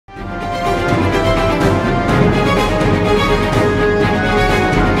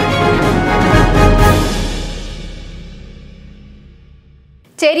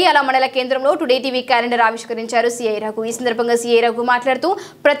చేరియాల మండల కేంద్రంలో today TV calendar ఆవిష్కరించారు సీఐ రఘు. ఈ సందర్భంగా సీఐ రఘు మాట్లాడుతూ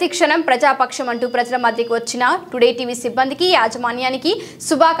ప్రతిక్షణం ప్రజాపక్షం అంటూ ప్రజల మధ్యకు వచ్చిన టుడే టీవీ సిబ్బందికి యాజమాన్యానికి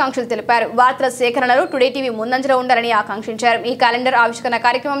శుభాకాంక్షలు తెలిపారు. వార్తల సేకరణలో టుడే టీవీ ముందంజలో ఉండాలని ఆకాంక్షించారు. ఈ క్యాలెండర్ ఆవిష్కరణ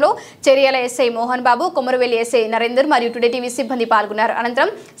కార్యక్రమంలో చేరియాల ఎస్ఐ మోహన్ బాబు, కొమరవెల్లి ఎస్ఐ నరేందర్ మరియు టుడే టీవీ సిబ్బంది పాల్గొన్నారు.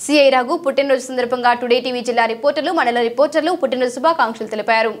 అనంతరం సీఐ రఘు పుట్టినరోజు సందర్భంగా టుడే టీవీ జిల్లా రిపోర్టర్లు, మండల రిపోర్టర్లు పుట్టినరోజు శుభాకాంక్షలు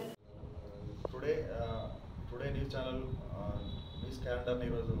తెలిపారు. క్యాలెండర్ని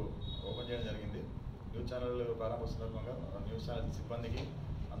ఈరోజు ఓపెన్ చేయడం జరిగింది. న్యూస్ ఛానల్ ప్రారంభ సందర్భంగా న్యూస్ ఛానల్ సిబ్బందికి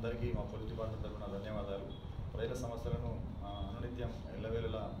అందరికీ మా పోలీస్ డిపార్ట్మెంట్ తరఫున ధన్యవాదాలు. ప్రజల సమస్యలను అనునిత్యం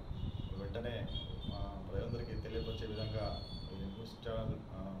ఎల్లవేళలా వెంటనే ప్రజలందరికీ తెలియపరిచే విధంగా ఈ న్యూస్ ఛానల్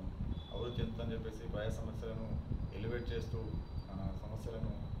అభివృద్ధి చెందుతుందని చెప్పేసి ప్రజా సమస్యలను ఎలివేట్ చేస్తూ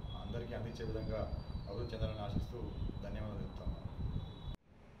సమస్యలను అందరికీ అందించే విధంగా అభివృద్ధి చెందాలని ఆశిస్తూ ధన్యవాదాలు చెప్తాను.